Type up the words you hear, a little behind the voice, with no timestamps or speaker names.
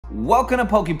Welcome to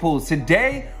PokePulls.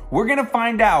 Today, we're gonna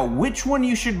find out which one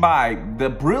you should buy, the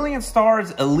Brilliant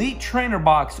Stars Elite Trainer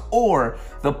Box or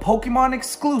the Pokemon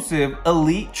exclusive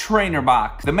Elite Trainer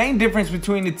Box. The main difference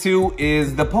between the two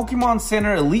is the Pokemon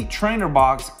Center Elite Trainer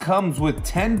Box comes with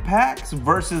 10 packs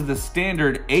versus the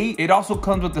standard 8. It also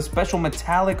comes with the special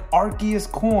metallic Arceus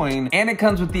coin, and it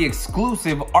comes with the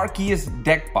exclusive Arceus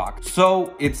deck box.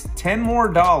 So it's $10 more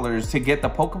to get the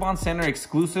Pokemon Center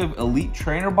exclusive Elite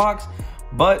Trainer Box,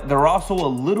 but they're also a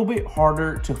little bit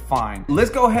harder to find. Let's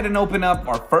go ahead and open up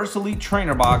our first Elite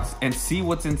Trainer Box and see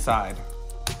what's inside.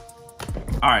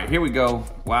 All right, here we go.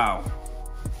 Wow.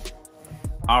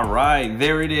 All right,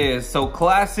 there it is. So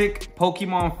classic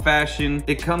Pokemon fashion.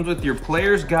 It comes with your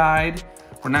player's guide.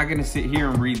 We're not gonna sit here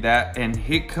and read that. And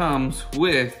it comes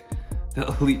with the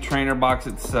Elite Trainer Box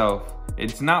itself.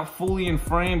 It's not fully in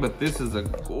frame, but this is a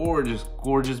gorgeous,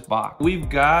 gorgeous box. We've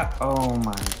got, oh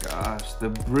my gosh, the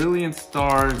Brilliant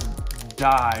Stars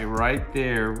die right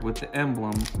there with the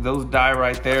emblem. Those die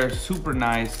right there, super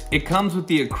nice. It comes with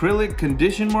the acrylic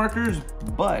condition markers,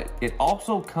 but it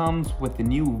also comes with the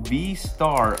new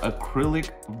V-Star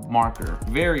acrylic marker.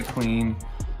 Very clean.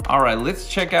 All right, let's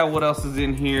check out what else is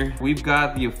in here. We've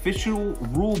got the official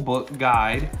rulebook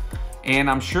guide.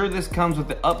 And I'm sure this comes with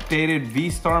the updated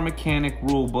V-Star Mechanic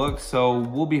rulebook, so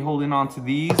we'll be holding on to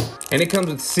these. And it comes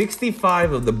with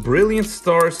 65 of the Brilliant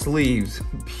Star sleeves.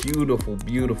 Beautiful,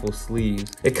 beautiful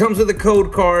sleeves. It comes with a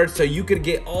code card, so you could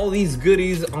get all these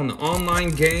goodies on the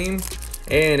online game.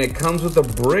 And it comes with a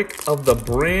brick of the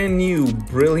brand new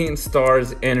Brilliant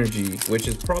Stars energy, which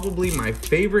is probably my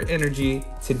favorite energy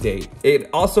to date. It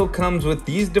also comes with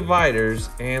these dividers,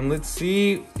 and let's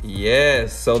see,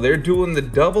 yes, so they're doing the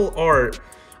double art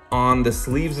on the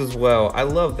sleeves as well. I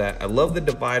love that. I love the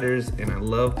dividers and I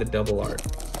love the double art.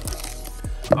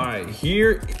 All right,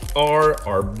 here are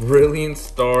our Brilliant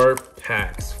Star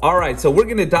packs. All right, so we're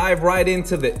gonna dive right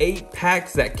into the 8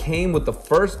 packs that came with the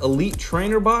first Elite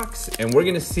Trainer Box, and we're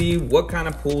gonna see what kind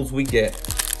of pulls we get.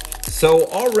 So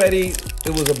already,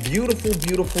 it was a beautiful,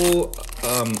 beautiful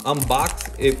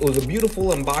It was a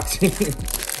beautiful unboxing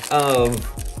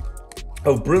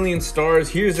of Brilliant Stars.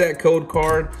 Here's that code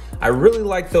card. I really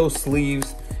like those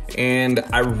sleeves. And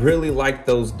I really like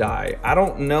those die. I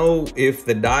don't know if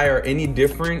the die are any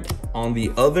different on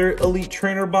the other Elite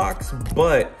Trainer Box,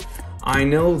 but I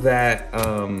know that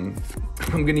I'm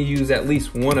gonna use at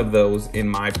least one of those in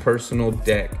my personal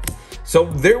deck. So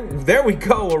there we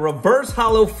go, a reverse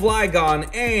hollow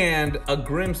Flygon and a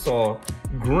Grim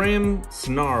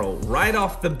Snarl right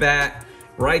off the bat,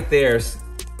 right there.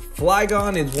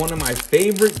 Flygon is one of my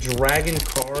favorite dragon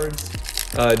cards,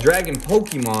 dragon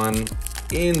Pokemon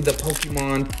in the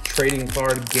Pokemon trading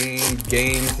card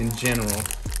games in general.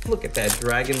 Look at that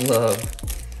dragon love.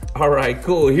 All right,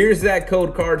 cool. Here's that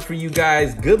code card for you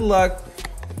guys. Good luck.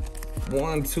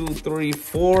 1, 2, 3,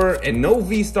 4, and no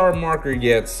V-Star marker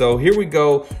yet. So here we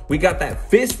go. We got that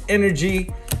Fist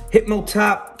Energy,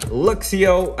 Hitmotop,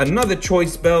 Luxio, another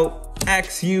Choice Belt,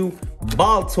 Axew,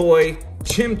 Baltoy,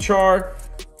 Chimchar,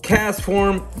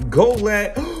 Castform,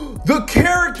 Golett. The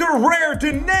character rare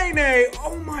to Nene.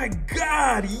 Oh my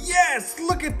God, yes,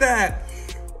 look at that.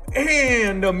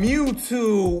 And a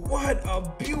Mewtwo, what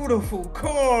a beautiful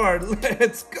card.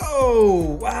 Let's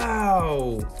go,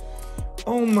 wow.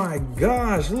 Oh my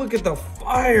gosh, look at the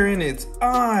fire in its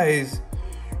eyes.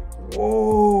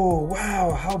 Whoa,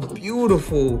 wow, how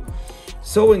beautiful.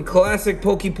 So in classic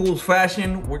PokePulls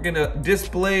fashion, we're gonna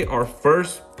display our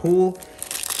first pull.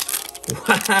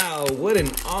 Wow, what an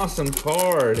awesome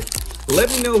card. Let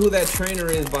me know who that trainer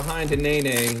is behind the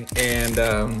Nene, and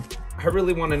I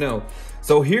really want to know.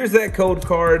 So here's that code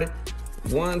card.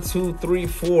 1, 2, 3,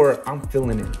 4. I'm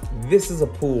feeling it. This is a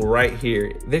pull right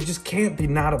here. There just can't be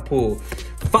not a pull.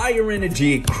 Fire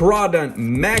Energy, Crawdont,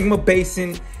 Magma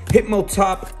Basin,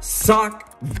 Hitmotop,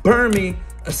 Sock, Burmy,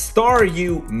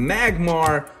 Staryu,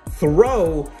 Magmar,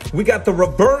 Throw. We got the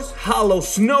reverse hollow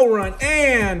Snorunt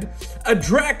and a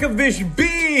Dracovish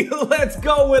B. Let's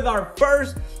go with our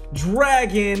first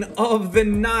Dragon of the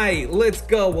Night. Let's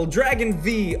go. Well, Dragon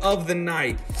V of the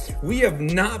Night. We have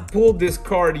not pulled this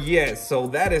card yet, so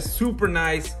that is super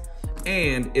nice.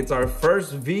 And it's our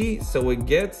first V, so it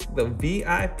gets the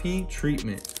VIP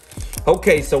treatment.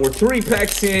 Okay, so we're 3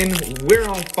 packs in. We're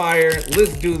on fire.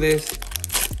 Let's do this.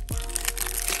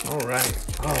 All right.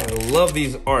 Oh, I love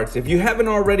these arts. If you haven't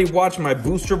already watched my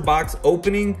booster box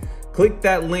opening, click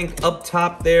that link up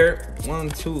top there. 1,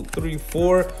 2, 3,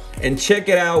 4, and check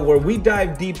it out where we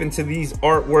dive deep into these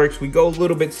artworks. We go a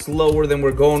little bit slower than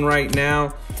we're going right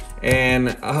now.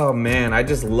 And oh man, I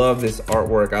just love this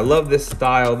artwork. I love this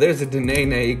style. There's a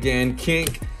Denene again.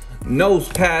 Kink, Nose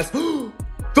Pass.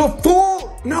 The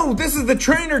full, no, this is the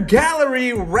Trainer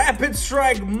Gallery Rapid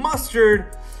Strike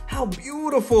Mustard. How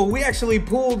beautiful. We actually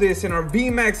pulled this in our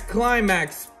VMAX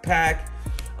Climax pack.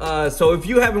 So if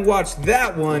you haven't watched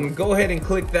that one, go ahead and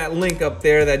click that link up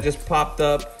there that just popped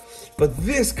up. But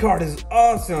this card is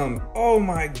awesome. Oh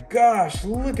my gosh,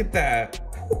 look at that.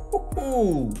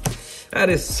 Ooh, that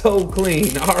is so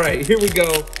clean. All right, here we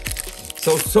go.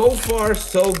 So far,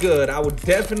 so good. I would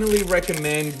definitely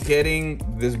recommend getting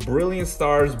this Brilliant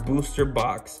Stars booster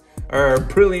box, or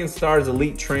Brilliant Stars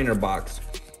Elite Trainer box.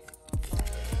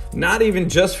 Not even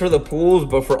just for the pools,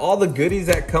 but for all the goodies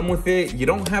that come with it. You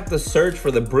don't have to search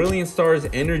for the Brilliant Stars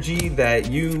energy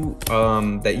that you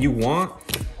want.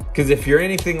 Because if you're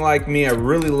anything like me, I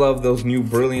really love those new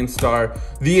Brilliant Star.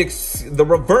 The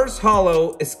reverse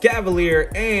holo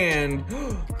Escavalier and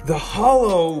the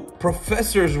holo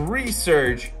Professor's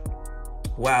Research.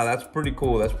 Wow, that's pretty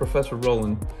cool. That's Professor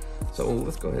Roland. So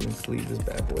let's go ahead and sleeve this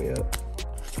bad boy up.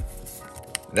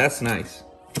 That's nice.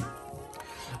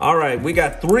 All right, we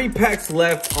got 3 packs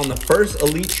left on the first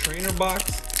Elite Trainer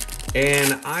box.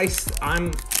 And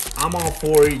I'm all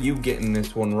for you getting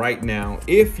this one right now.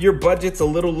 If your budget's a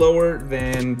little lower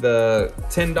than the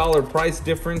 $10 price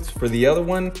difference for the other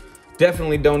one,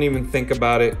 definitely don't even think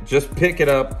about it. Just pick it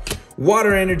up.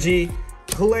 Water Energy,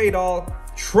 Claydol,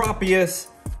 Tropius,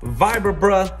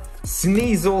 Vibrabra,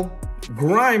 Sneasel,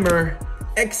 Grimer,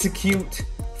 Execute,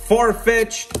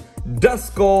 Farfetch'd,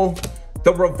 Duskull,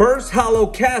 the Reverse Holo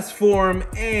Cast Form,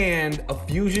 and a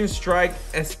Fusion Strike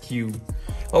SQ.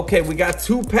 Okay, we got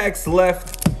 2 packs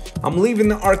left. I'm leaving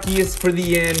the Arceus for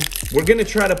the end. We're gonna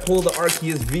try to pull the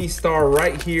Arceus V-Star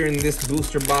right here in this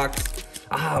booster box.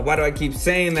 Why do I keep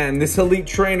saying that? In this Elite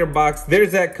Trainer box,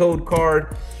 there's that code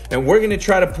card. And we're gonna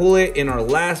try to pull it in our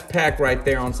last pack right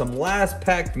there on some last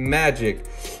pack magic.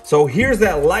 So here's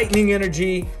that Lightning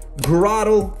Energy,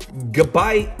 Grottle,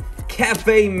 Gabite,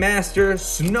 Cafe Master,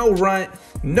 Snorunt,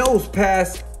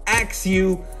 Nosepass,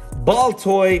 Axew,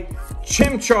 Baltoy,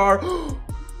 Chimchar,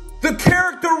 the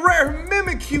character rare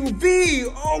Mimikyu V.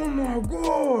 Oh my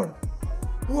god.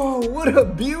 Whoa, what a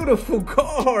beautiful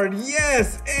card.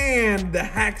 Yes, and the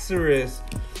Haxorus.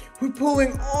 We're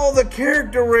pulling all the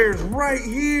character rares right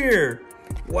here.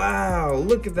 Wow,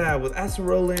 look at that with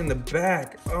Acerola in the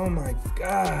back. Oh my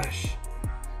gosh.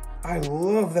 I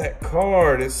love that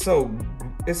card. It's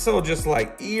so just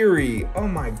like eerie. Oh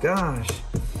my gosh.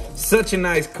 Such a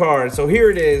nice card. So here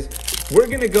it is. We're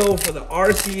gonna go for the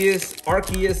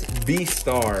Arceus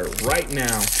V-Star right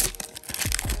now.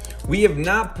 We have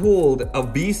not pulled a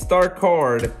V-Star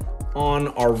card on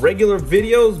our regular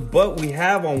videos, but we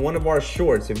have on one of our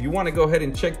shorts. If you wanna go ahead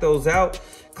and check those out,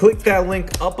 click that link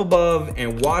up above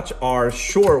and watch our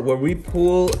short where we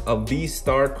pull a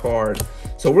V-Star card.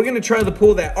 So we're gonna try to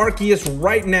pull that Arceus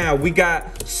right now. We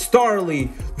got Starly,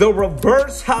 the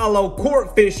Reverse Holo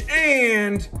Corphish,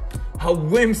 and a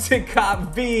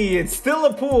Whimsicott V. It's still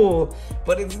a pull,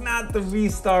 but it's not the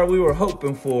V-Star we were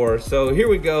hoping for. So here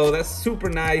we go. That's super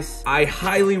nice. I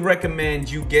highly recommend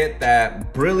you get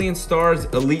that Brilliant Stars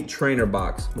Elite Trainer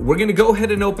box. We're gonna go ahead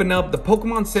and open up the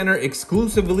Pokemon Center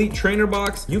exclusive Elite Trainer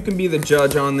box. You can be the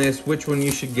judge on this, which one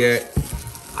you should get.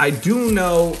 I do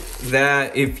know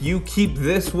that if you keep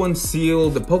this one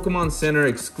sealed, the Pokemon Center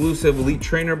exclusive Elite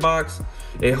Trainer box,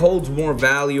 it holds more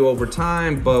value over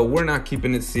time, but we're not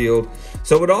keeping it sealed.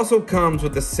 So it also comes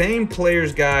with the same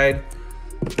player's guide,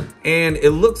 and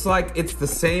it looks like it's the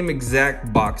same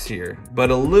exact box here, but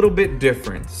a little bit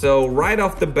different. So right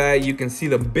off the bat, you can see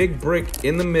the big brick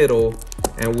in the middle,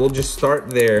 and we'll just start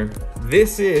there.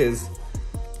 This is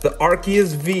the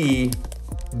Arceus V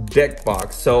deck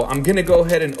box. So I'm gonna go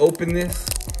ahead and open this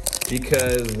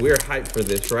because we're hyped for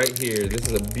this right here. This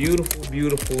is a beautiful,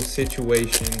 beautiful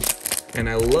situation. And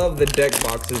I love the deck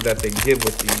boxes that they give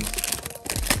with these.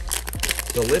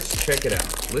 So let's check it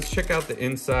out. Let's check out the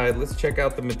inside. Let's check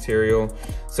out the material.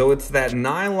 So it's that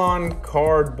nylon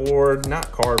cardboard,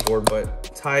 not cardboard,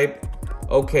 but type.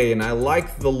 Okay, and I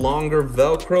like the longer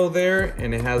Velcro there,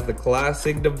 and it has the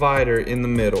classic divider in the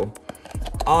middle.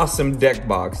 Awesome deck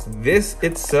box. This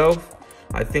itself,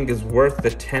 I think, is worth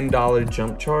the $10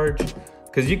 jump charge,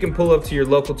 because you can pull up to your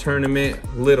local tournament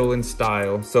little in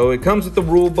style. So it comes with the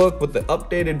rule book with the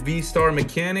updated V-Star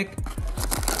mechanic.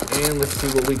 And let's see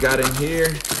what we got in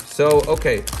here. So,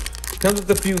 okay, it comes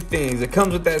with a few things. It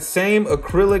comes with that same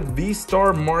acrylic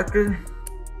V-Star marker.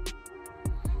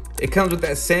 It comes with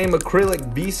that same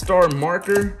acrylic V-Star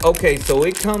marker. Okay, so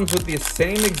it comes with the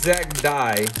same exact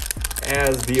die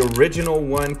as the original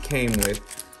one came with.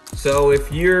 So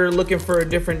if you're looking for a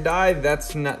different die,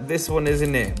 that's not, this one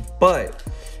isn't it. But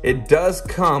it does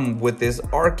come with this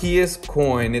Arceus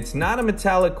coin. It's not a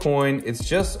metallic coin, it's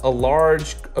just a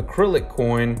large acrylic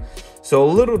coin. So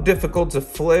a little difficult to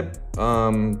flip.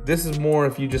 This is more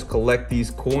if you just collect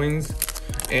these coins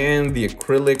and the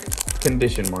acrylic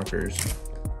condition markers.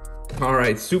 All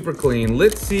right, super clean.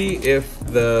 Let's see if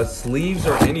the sleeves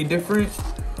are any different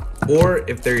or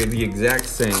if they're the exact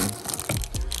same.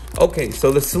 Okay,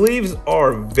 so the sleeves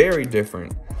are very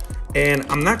different. And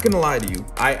I'm not gonna lie to you,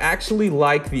 I actually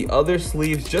like the other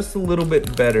sleeves just a little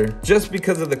bit better, just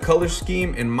because of the color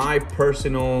scheme and my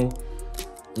personal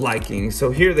liking.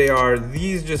 So here they are.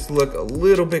 These just look a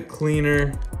little bit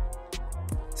cleaner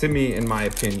to me, in my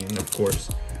opinion, of course.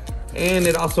 And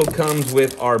it also comes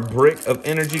with our brick of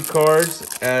energy cards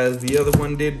as the other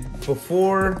one did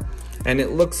before. And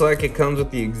it looks like it comes with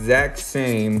the exact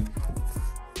same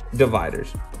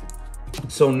dividers.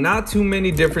 So not too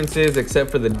many differences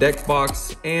except for the deck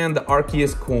box and the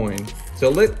Arceus coin.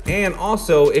 And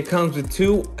also it comes with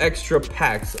 2 extra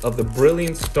packs of the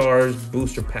Brilliant Stars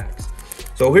booster packs.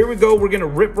 So here we go, we're gonna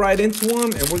rip right into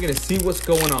them and we're gonna see what's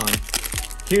going on.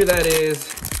 Here that is,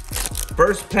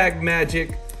 first pack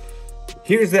magic.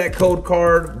 Here's that code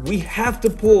card. We have to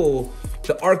pull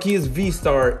the Arceus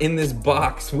V-Star in this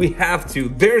box. We have to.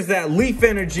 There's that Leaf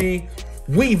Energy,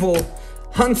 Weevil,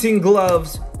 Hunting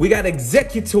Gloves. We got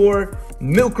Executor,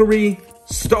 Milcery,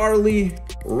 Starly,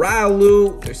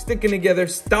 Riolu. They're sticking together.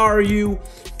 Staryu,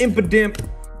 Impidimp,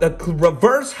 the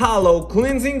Reverse Hollow,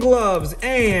 Cleansing Gloves,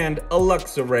 and a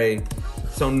Luxray.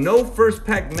 So no first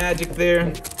pack magic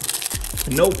there.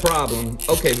 No problem.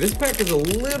 Okay, this pack is a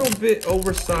little bit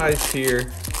oversized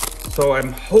here. So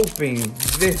I'm hoping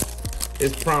this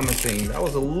is promising. That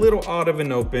was a little odd of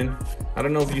an open. I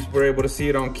don't know if you were able to see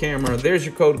it on camera. There's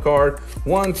your code card.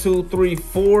 1, 2, 3,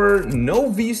 4. No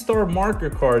V-Star marker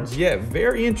cards yet.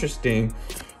 Very interesting.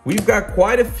 We've got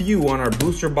quite a few on our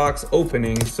booster box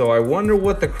opening, so I wonder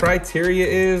what the criteria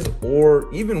is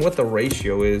or even what the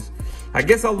ratio is. I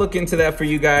guess I'll look into that for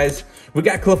you guys. We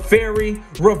got Clefairy,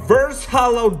 Reverse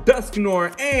Hollow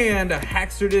Dusknoir, and a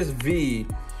Haxorus V.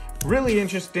 Really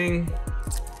interesting.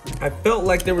 I felt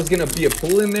like there was gonna be a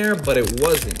pull in there, but it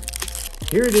wasn't.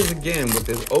 Here it is again with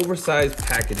this oversized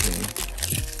packaging.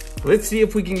 Let's see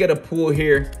if we can get a pull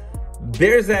here.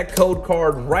 There's that code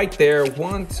card right there.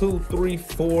 1, 2, 3,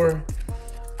 4.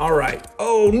 All right.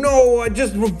 Oh no, I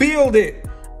just revealed it.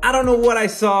 I don't know what I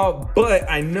saw, but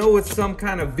I know it's some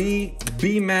kind of V,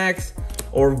 Max,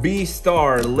 or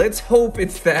V-Star. Let's hope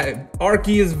it's that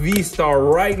Arceus V-Star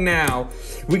right now.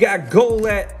 We got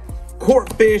Golett,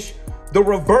 Corphish, the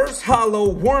Reverse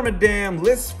Hollow Wormadam.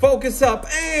 Let's focus up,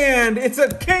 and it's a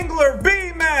Kingler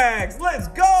V-Max. Let's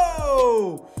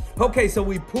go. Okay, so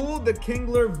we pulled the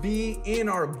Kingler V in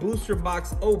our booster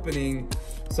box opening.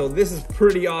 So this is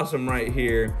pretty awesome right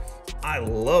here. I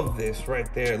love this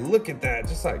right there. Look at that,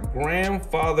 just like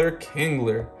Grandfather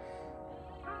Kingler.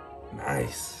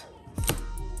 Nice.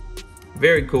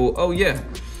 Very cool. Oh yeah.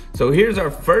 So here's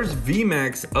our first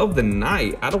VMAX of the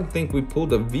night. I don't think we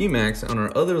pulled a VMAX on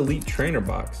our other Elite Trainer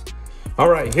box. All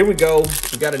right, here we go.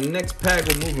 We got a next pack.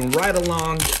 We're moving right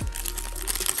along.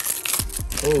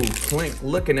 Oh, Clink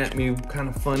looking at me kind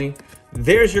of funny.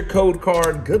 There's your code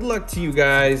card. Good luck to you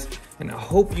guys. And I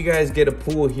hope you guys get a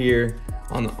pull here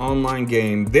on the online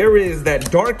game. There is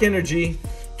that Dark Energy,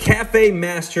 Cafe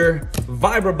Master,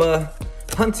 Vibraba,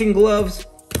 Hunting Gloves,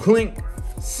 Clink,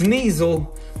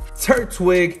 Sneasel,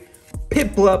 Turtwig,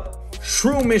 Piplup,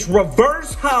 Shroomish,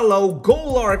 Reverse Hollow,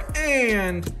 Golurk,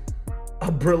 and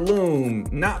a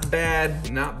Breloom. Not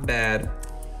bad, not bad.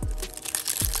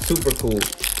 Super cool.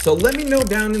 So let me know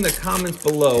down in the comments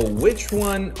below, which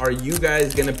one are you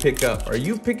guys gonna pick up? Are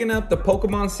you picking up the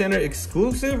Pokemon Center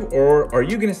exclusive, or are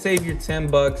you gonna save your 10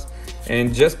 bucks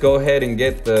and just go ahead and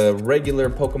get the regular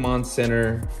Pokemon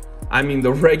Center,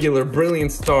 the regular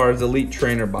Brilliant Stars Elite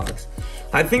Trainer box?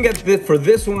 I think for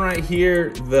this one right here,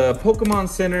 the Pokemon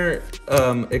Center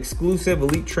exclusive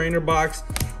Elite Trainer box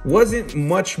wasn't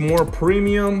much more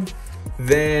premium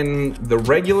than the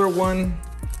regular one.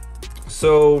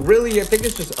 So really, I think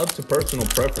it's just up to personal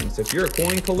preference. If you're a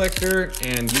coin collector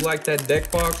and you like that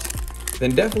deck box,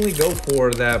 then definitely go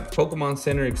for that Pokemon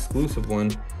Center exclusive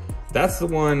one. That's the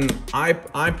one I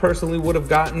personally would have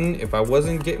gotten if I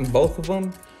wasn't getting both of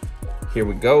them. Here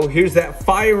we go. Here's that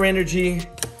Fire Energy,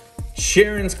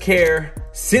 Sharon's Care,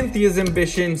 Cynthia's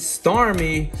Ambition,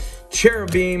 Starmie,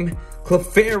 Cherubim,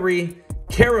 Clefairy,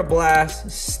 Carablast,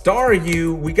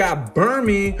 Staryu. We got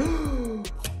Burmy.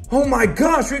 Oh my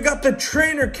gosh, we got the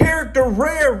trainer character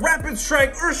rare, Rapid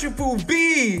Strike Urshifu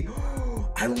V.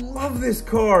 I love this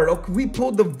card. Okay, we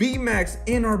pulled the VMAX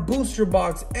in our booster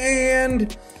box,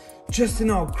 and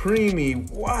Justin All Creamy.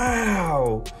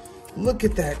 Wow. Look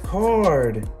at that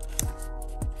card.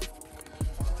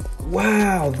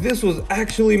 Wow, this was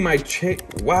actually my chase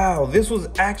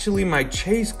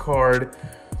card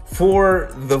for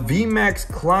the VMAX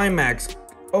Climax.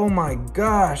 Oh my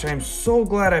gosh, I'm so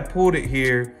glad I pulled it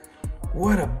here.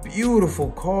 What a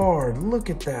beautiful card. Look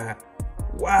at that.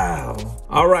 Wow.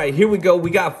 All right, here we go.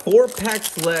 We got 4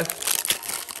 packs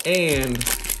left and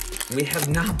we have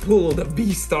not pulled a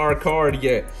V-Star card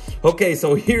yet. Okay,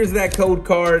 so here's that code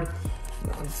card.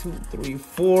 1, 2, 3,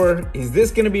 4. Is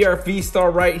this gonna be our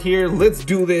V-Star right here? Let's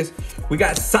do this. We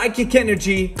got Psychic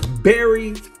Energy,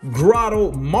 Barry,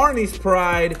 Grotto, Marnie's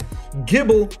Pride,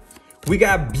 Gibble. We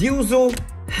got Buzel,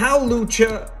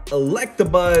 Howlucha,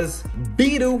 Electabuzz,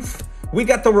 Bidoof. We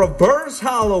got the reverse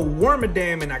hollow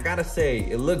Wormadam, and I gotta say,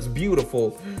 it looks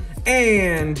beautiful.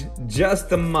 And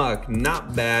Just a Muck.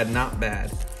 Not bad, not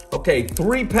bad. Okay,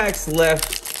 3 packs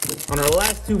left. On our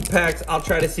last 2 packs, I'll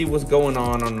try to see what's going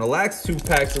on. On the last 2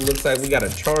 packs, it looks like we got a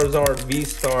Charizard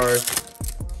V-Star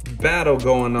battle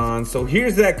going on. So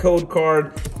here's that code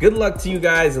card. Good luck to you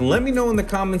guys, and let me know in the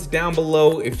comments down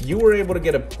below if you were able to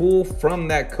get a pull from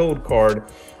that code card.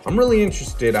 I'm really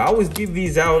interested. I always give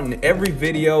these out in every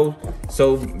video,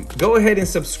 so go ahead and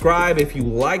subscribe if you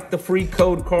like the free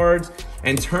code cards,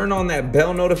 and turn on that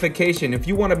bell notification if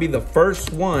you want to be the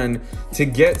first one to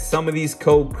get some of these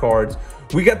code cards.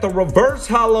 We got the reverse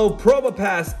hollow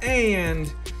Probopass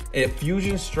and a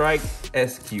Fusion Strike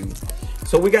SQ.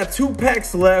 So we got 2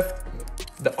 packs left.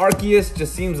 The Arceus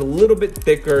just seems a little bit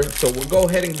thicker, so we'll go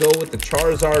ahead and go with the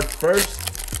Charizard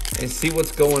first and see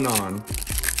what's going on.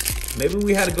 Maybe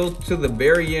we had to go to the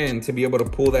very end to be able to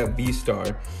pull that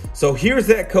V-Star. So here's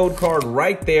that code card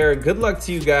right there. Good luck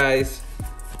to you guys,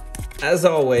 as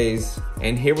always.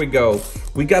 And here we go.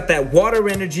 We got that Water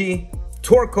Energy,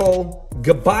 Torkoal,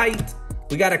 Gabite.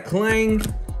 We got a Clang,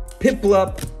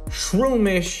 Piplup,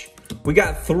 Shroomish. We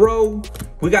got Throw.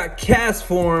 We got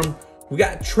Castform. We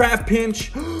got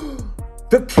Trapinch.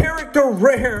 The character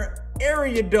rare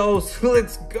Ariados.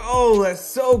 Let's go. That's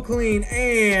so clean.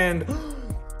 And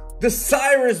the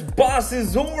Cyrus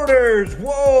Boss's Orders.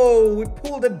 Whoa, we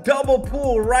pulled a double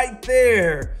pull right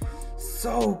there.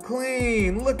 So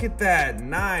clean. Look at that.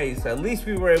 Nice. At least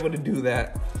we were able to do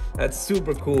that. That's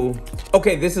super cool.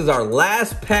 Okay, this is our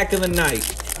last pack of the night.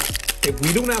 If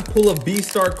we do not pull a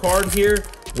V-Star card here,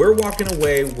 we're walking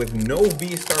away with no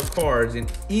V-Star cards in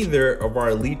either of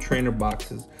our Elite Trainer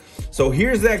boxes. So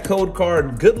here's that code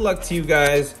card. Good luck to you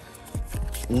guys.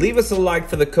 Leave us a like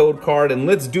for the code card, and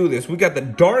let's do this. We got the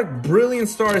Dark Brilliant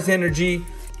Stars Energy,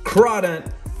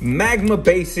 Crawdont, Magma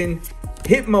Basin,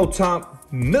 Hitmotomp,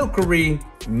 Milcery,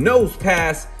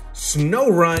 Nosepass,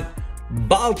 Snorunt,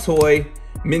 Baltoy,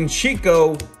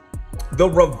 Minchico, the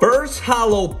reverse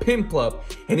hollow Piplup.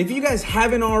 And if you guys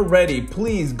haven't already,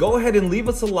 please go ahead and leave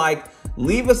us a like,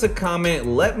 leave us a comment,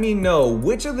 let me know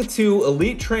which of the 2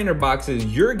 Elite Trainer boxes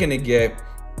you're gonna get,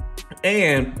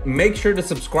 and make sure to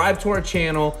subscribe to our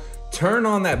channel, turn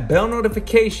on that bell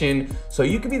notification so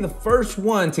you can be the first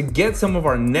one to get some of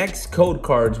our next code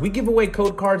cards. We give away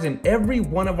code cards in every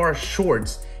one of our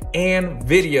shorts and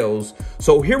videos.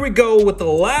 So here we go with the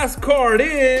last card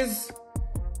is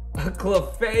a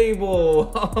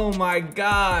Clefable. Oh my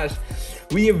gosh.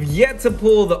 We have yet to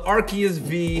pull the Arceus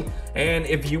V, and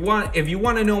if you want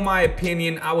to know my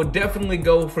opinion, I would definitely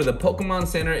go for the Pokemon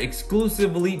Center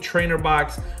exclusive Elite Trainer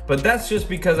box, but that's just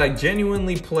because I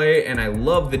genuinely play and I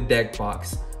love the deck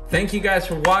box. Thank you guys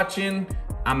for watching.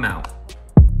 I'm out.